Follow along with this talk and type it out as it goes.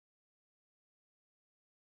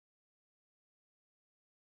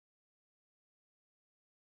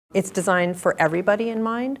It's designed for everybody in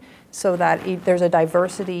mind so that there's a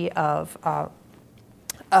diversity of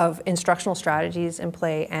instructional strategies in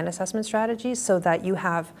play and assessment strategies so that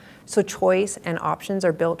so choice and options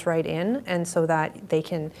are built right in, and so that they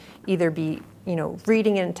can either be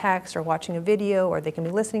reading in text or watching a video, or they can be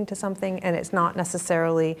listening to something, and it's not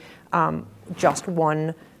necessarily just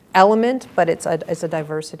one element, but it's a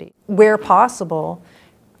diversity. Where possible,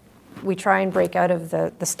 we try and break out of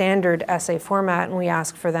the standard essay format, and we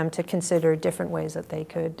ask for them to consider different ways that they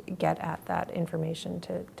could get at that information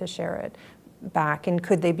to share it back, and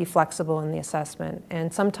could they be flexible in the assessment.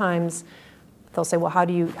 And sometimes they'll say, well, how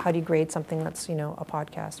do you grade something that's a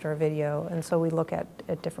podcast or a video? And so we look at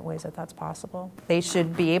different ways that that's possible. They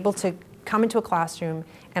should be able to come into a classroom,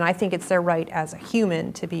 and I think it's their right as a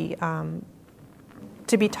human to be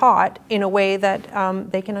taught in a way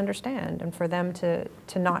that they can understand, and for them to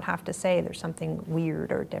not have to say there's something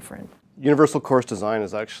weird or different. Universal course design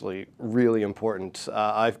is actually really important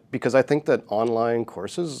because I think that online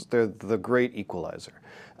courses, they're the great equalizer.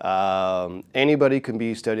 Anybody can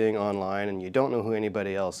be studying online, and you don't know who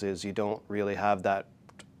anybody else is. You don't really have that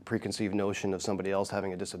preconceived notion of somebody else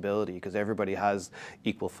having a disability because everybody has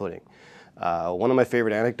equal footing. One of my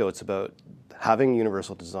favorite anecdotes about having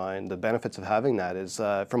universal design, the benefits of having that is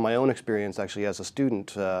from my own experience actually as a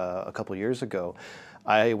student a couple years ago.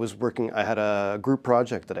 I had a group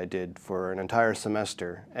project that I did for an entire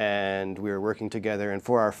semester, and we were working together, and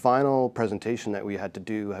for our final presentation that we had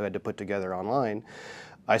to put together online,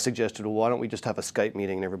 I suggested, well, why don't we just have a Skype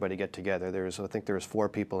meeting and everybody get together? I think there was 4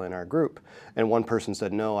 people in our group, and one person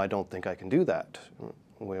said, no, I don't think I can do that.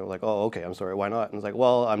 We were like, oh, okay, I'm sorry, why not? And it's like,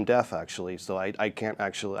 well, I'm deaf actually, so I don't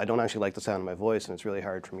actually like the sound of my voice, and it's really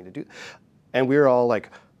hard for me to do. And we were all like,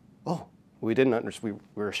 oh. We didn't understand. We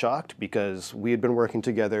were shocked because we had been working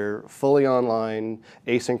together fully online,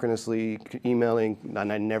 asynchronously, emailing,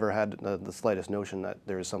 and I never had the slightest notion that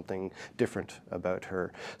there was something different about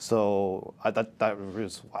her. So that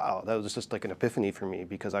was, wow, that was just like an epiphany for me,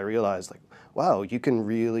 because I realized, like, wow, you can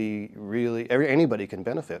really, anybody can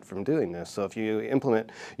benefit from doing this. So if you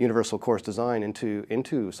implement universal course design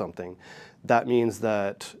into something, that means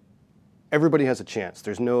that everybody has a chance.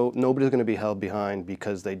 Nobody's going to be held behind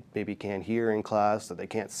because they maybe can't hear in class, or they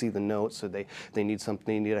can't see the notes, so they need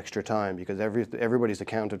extra time, because everybody's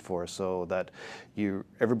accounted for, so that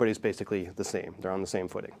everybody's basically the same. They're on the same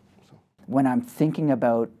footing. So. When I'm thinking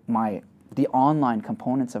about the online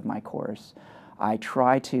components of my course, I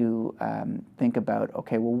try to think about,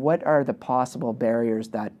 okay, well, what are the possible barriers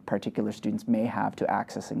that particular students may have to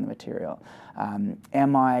accessing the material?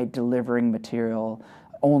 Am I delivering material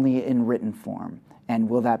only in written form? And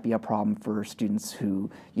will that be a problem for students who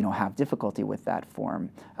have difficulty with that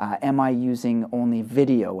form? Am I using only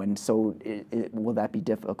video, and so will that be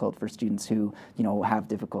difficult for students who have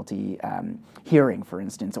difficulty hearing, for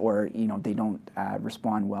instance, or they don't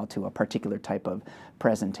respond well to a particular type of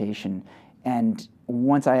presentation? And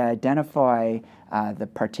once I identify the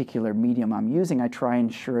particular medium I'm using, I try and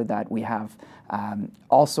ensure that we have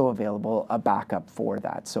also available a backup for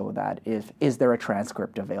that, so that is there a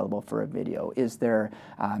transcript available for a video? Is there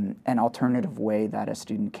an alternative way that a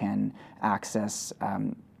student can access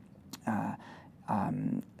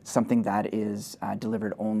something that is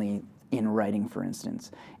delivered only in writing, for instance?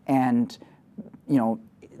 And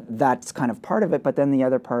that's kind of part of it, but then the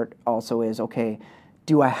other part also is, okay,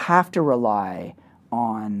 do I have to rely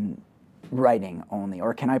on writing only,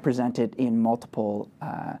 or can I present it in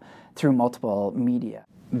through multiple media?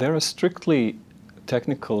 There are strictly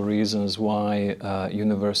technical reasons why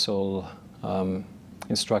universal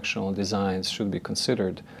instructional designs should be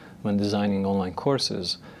considered when designing online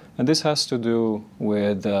courses. And this has to do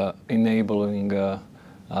with enabling the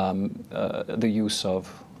use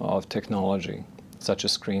of technology, such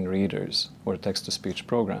as screen readers or text-to-speech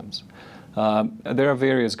programs. There are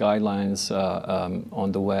various guidelines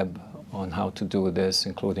on the web on how to do this,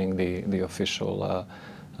 including the official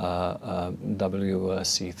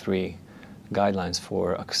WC3 guidelines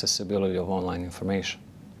for accessibility of online information.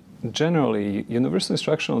 Generally, universal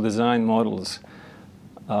instructional design models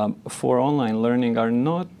for online learning are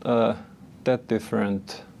not that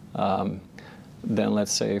different than,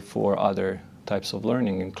 let's say, for other types of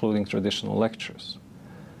learning, including traditional lectures.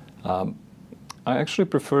 I actually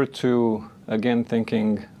prefer to, again,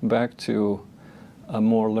 thinking back to a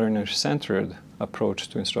more learner-centered approach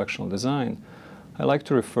to instructional design, I like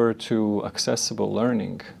to refer to accessible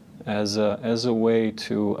learning as a way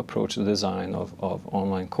to approach the design of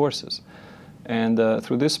online courses. And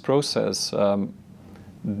through this process,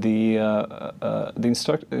 the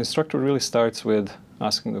instructor really starts with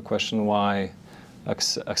asking the question why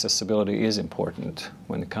accessibility is important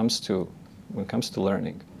when it comes to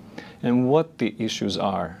learning, and what the issues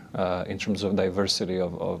are in terms of diversity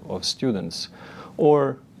of students,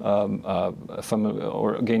 or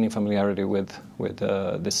or gaining familiarity with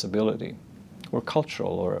disability, or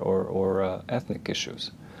cultural or ethnic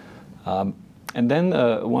issues. And then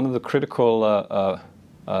one of the critical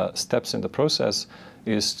steps in the process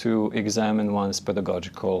is to examine one's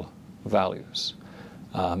pedagogical values.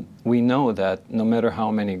 We know that no matter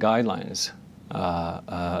how many guidelines,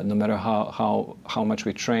 no matter how much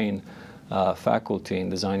we train faculty in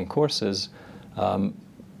designing courses,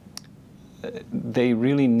 they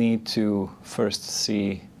really need to first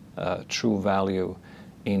see true value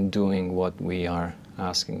in doing what we are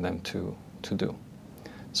asking them to do.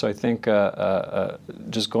 So I think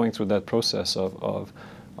just going through that process of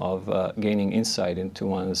gaining insight into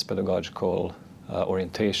one's pedagogical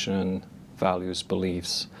orientation, values,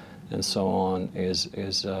 beliefs, and so on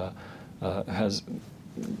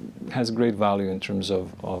has great value in terms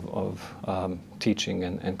of teaching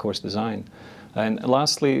and course design. And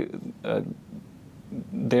lastly,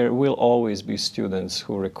 there will always be students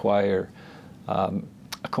who require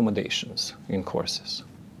accommodations in courses.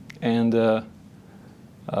 And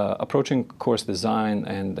approaching course design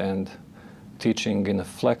and teaching in a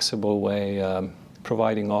flexible way,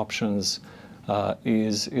 providing options,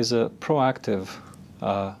 is a proactive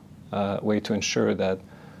way to ensure that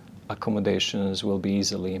accommodations will be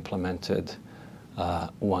easily implemented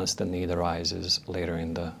once the need arises later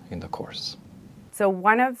in the course. So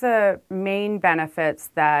one of the main benefits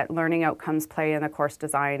that learning outcomes play in the course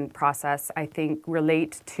design process, I think,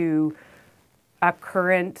 relate to a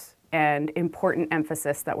current and important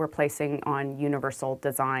emphasis that we're placing on universal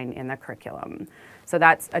design in the curriculum. So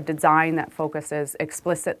that's a design that focuses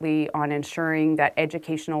explicitly on ensuring that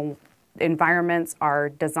educational environments are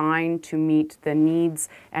designed to meet the needs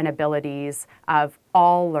and abilities of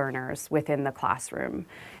all learners within the classroom.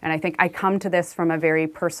 And I think I come to this from a very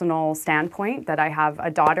personal standpoint, that I have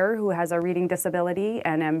a daughter who has a reading disability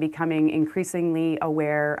and am becoming increasingly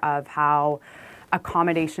aware of how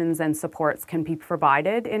accommodations and supports can be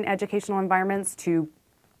provided in educational environments to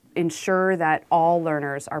ensure that all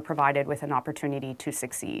learners are provided with an opportunity to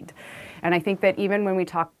succeed. And I think that even when we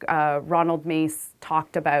talk, Ronald Mace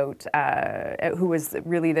talked about, who was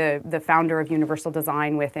really the founder of universal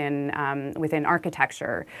design within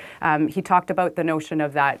architecture, he talked about the notion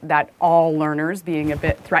of that all learners being a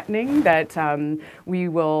bit threatening, that we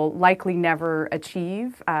will likely never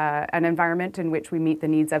achieve an environment in which we meet the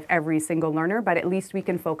needs of every single learner, but at least we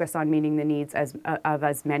can focus on meeting the needs of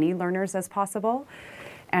as many learners as possible.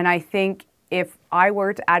 And I think if I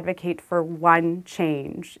were to advocate for one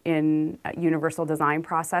change in universal design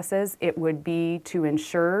processes, it would be to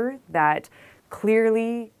ensure that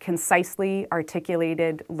clearly, concisely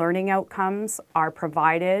articulated learning outcomes are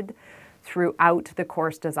provided throughout the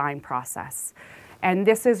course design process. And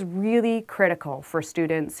this is really critical for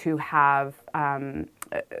students who have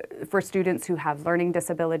learning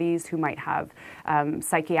disabilities, who might have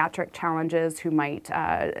psychiatric challenges, who might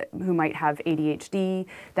have ADHD.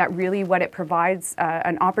 That really what it provides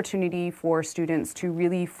an opportunity for students to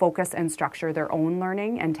really focus and structure their own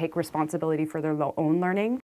learning and take responsibility for their own learning.